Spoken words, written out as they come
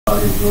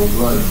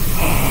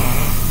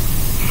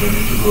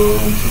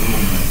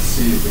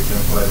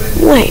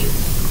Wait,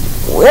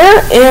 where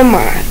am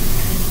I?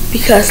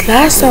 Because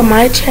last time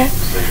I checked,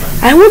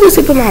 I went to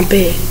sleep in my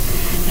bed.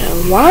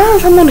 And why am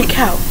I on the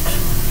couch?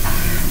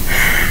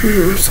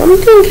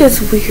 Something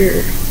is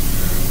weird.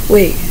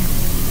 Wait.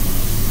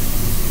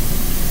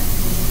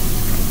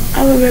 I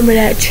remember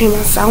that dream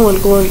I saw when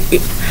going to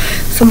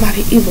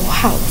somebody's evil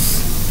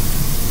house.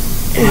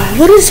 And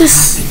what is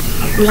this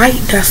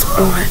light that's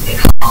on?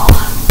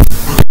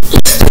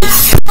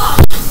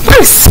 What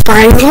is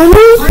spying on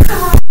me?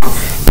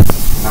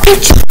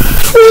 Bitch,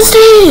 who's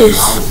this?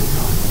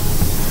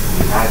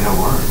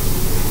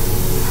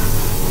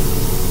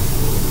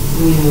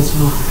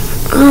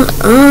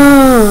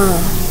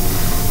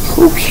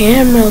 Who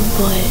camera,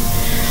 but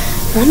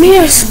let me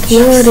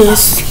explore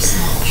this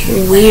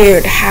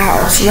weird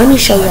house. Let me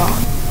show y'all.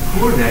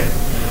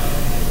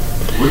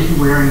 What are you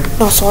wearing?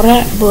 I saw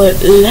that,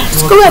 but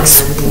let's go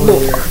explore.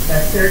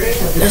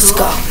 Let's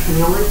go.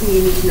 The only thing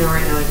you need to know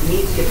right now is you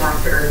need to get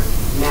back to Earth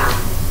now.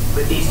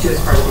 With these two as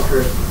part of the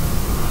crew.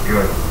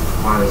 Good.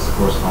 Why is the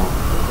course call?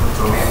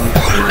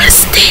 What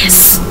is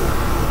this?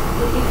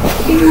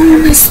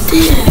 What is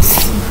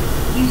this?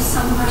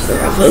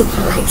 Very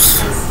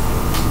gross.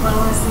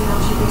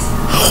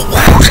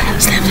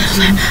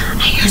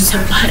 I hear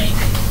somebody.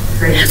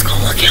 Let's go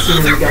look at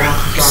other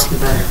rooms.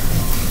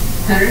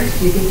 Henry,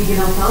 do you think you can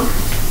help out?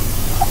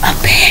 A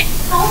bed.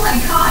 Oh my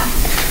god!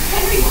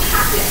 Henry, what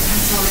happened?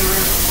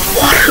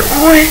 Water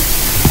on.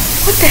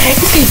 What the heck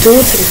is he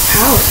doing to this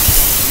house?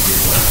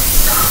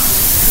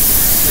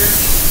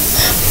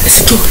 It's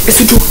a door. It's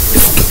a door.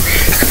 It's a door.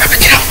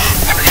 Get out.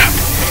 Get out.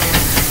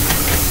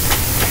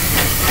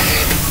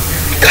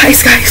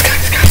 Guys, look.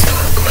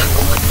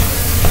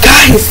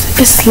 Guys,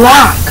 it's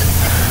locked.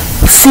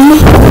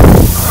 See?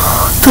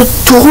 The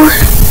door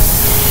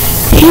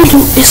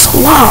handle is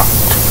locked.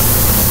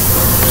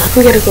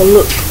 We gotta go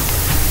look.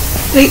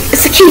 Wait,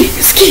 it's a key.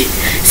 It's a key.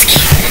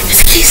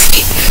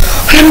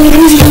 Let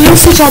me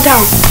switch y'all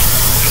down.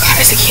 God,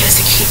 it's a key.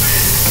 Let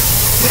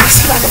me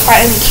see if I can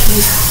find any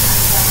keys.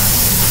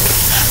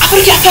 I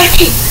found a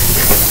key.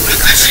 Oh my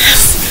gosh,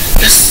 yes.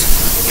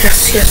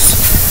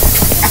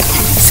 I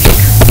found this key.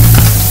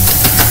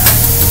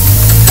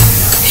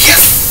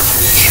 Yes.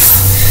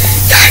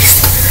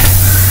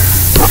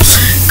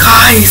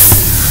 Guys.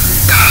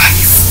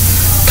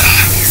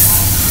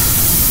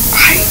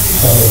 I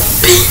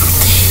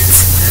opened it.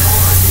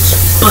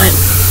 But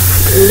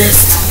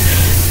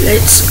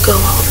let's go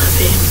out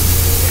of it.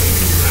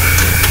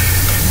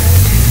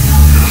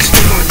 Let's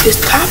mark this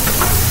top.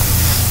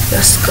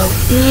 Let's go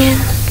in.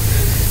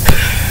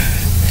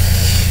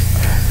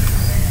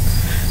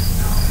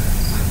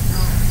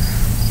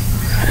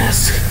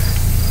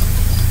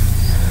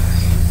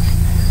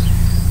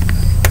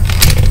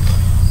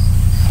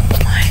 Oh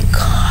my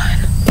God.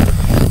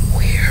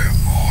 Where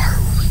are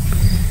we?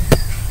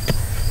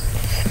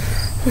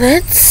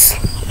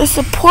 It's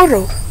a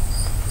portal.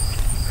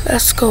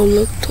 Let's go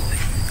look through it.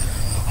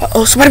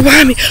 Uh-oh, somebody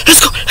behind me. Let's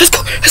go.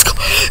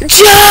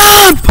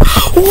 Jump!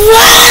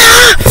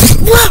 Whoa.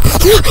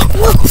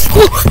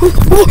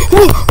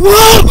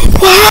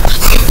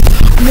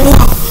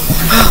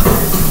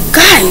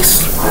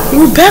 Guys,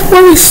 we're back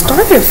where we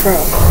started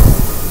from.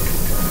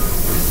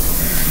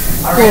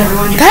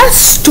 That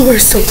store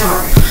is so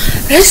dark.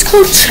 Let's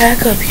go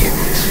check up here.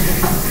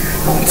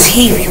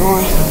 TV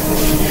on.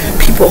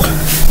 People.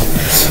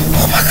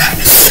 Oh my God.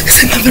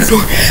 It's another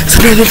door.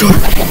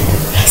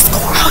 Let's go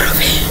out of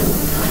it.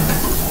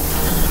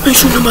 Make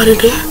sure nobody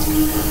there.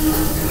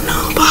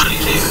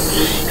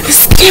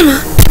 It's a camera.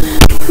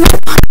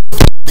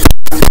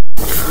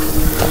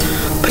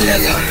 But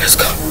let's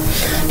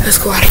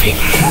go out of here.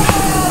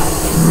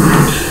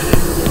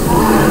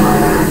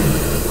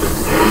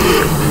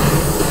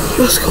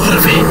 Let's go out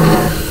of it.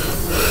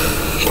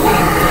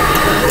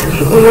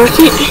 Unlock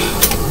it.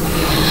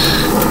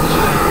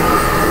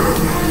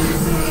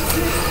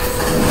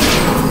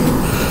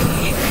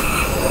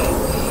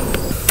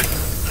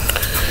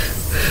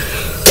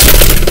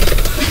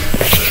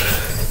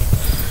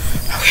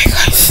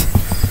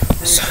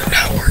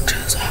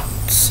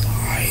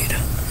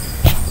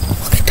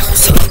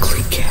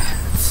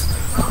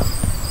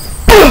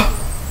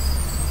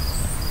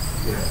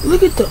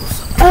 Look at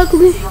those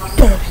ugly,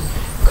 dirty,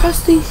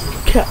 crusty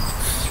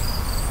cats.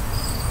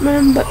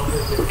 Man, but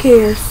who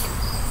cares?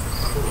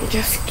 They're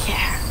just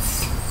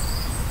cats.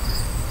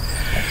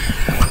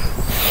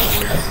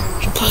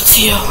 But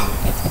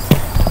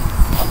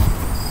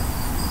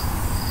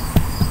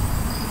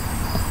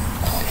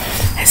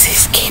let's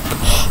escape.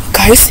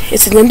 Guys,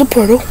 it's another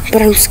portal,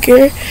 but I'm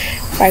scared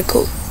if I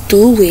go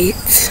through it.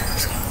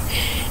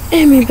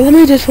 But let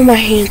me just put my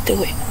hand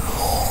through it.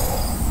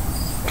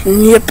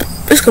 Yep.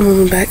 It's gonna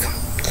move me back.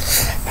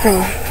 Hold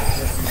on.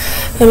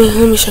 Let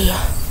me show you.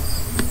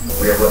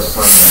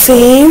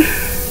 See?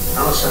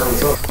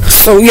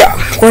 So yeah,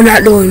 we're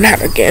not doing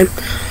that again.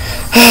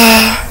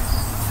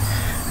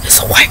 There's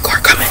a white car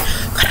coming.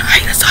 Gotta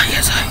hide inside.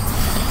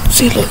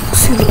 See, look.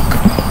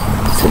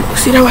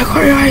 See that white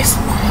car, guys?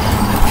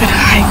 Gotta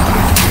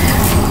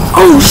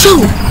Oh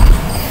shoot!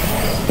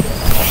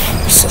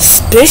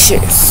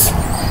 Suspicious.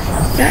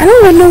 Man, I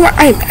don't even know where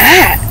I'm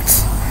at.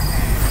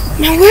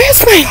 Man,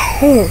 where's my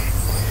home?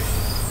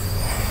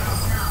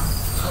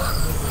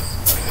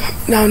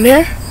 Down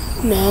there?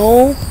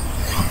 No.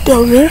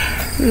 Down there?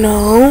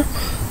 No.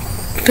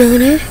 Down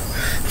there?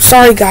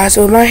 Sorry guys,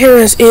 but my hair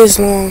is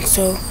long,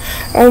 so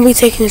I'll be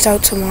taking this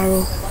out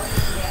tomorrow.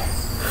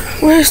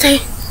 Where's they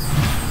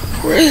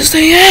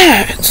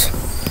at?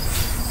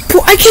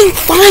 Bro, I can't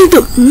find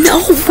them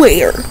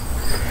nowhere.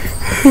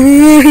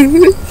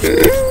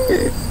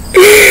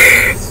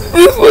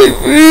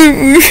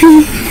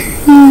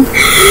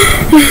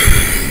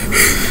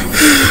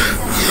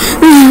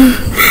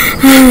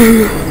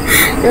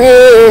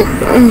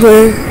 I'm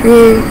sorry.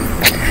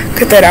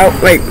 Cut that out,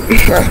 like.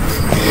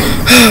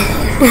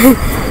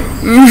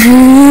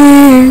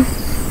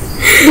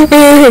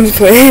 I'm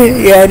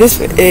playing. Yeah, this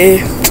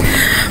is.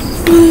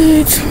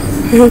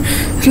 But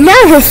it's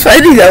not as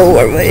funny though,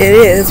 but it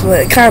is,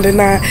 but kind of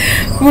not.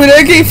 But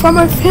I can't find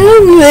my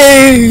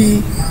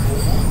family.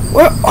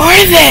 Where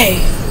are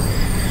they?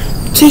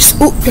 Jeez,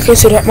 oh, I can't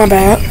see that. My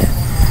bad.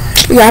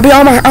 Yeah, I'll be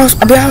on my house.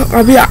 I'll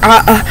be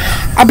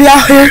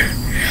out here.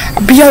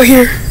 I'll be out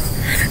here.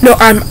 No,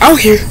 I'm out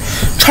here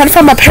trying to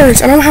find my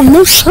parents, and I don't have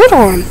no shirt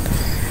on.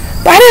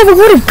 But I didn't even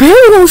go to bed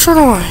with no shirt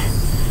on.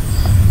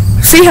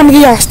 See, I'm gonna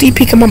give y'all a steep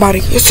peek of my body.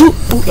 Y'all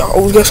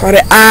just saw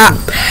that.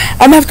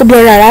 I'm gonna have to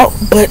blur that out,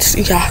 but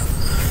yeah.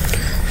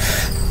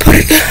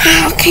 But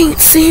I can't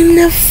seem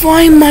to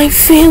find my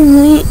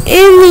family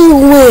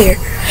anywhere.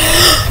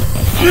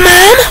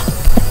 Mom,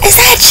 is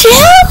that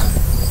you?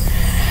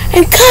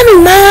 I'm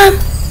coming, Mom.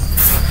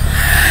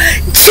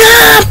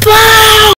 Jump out!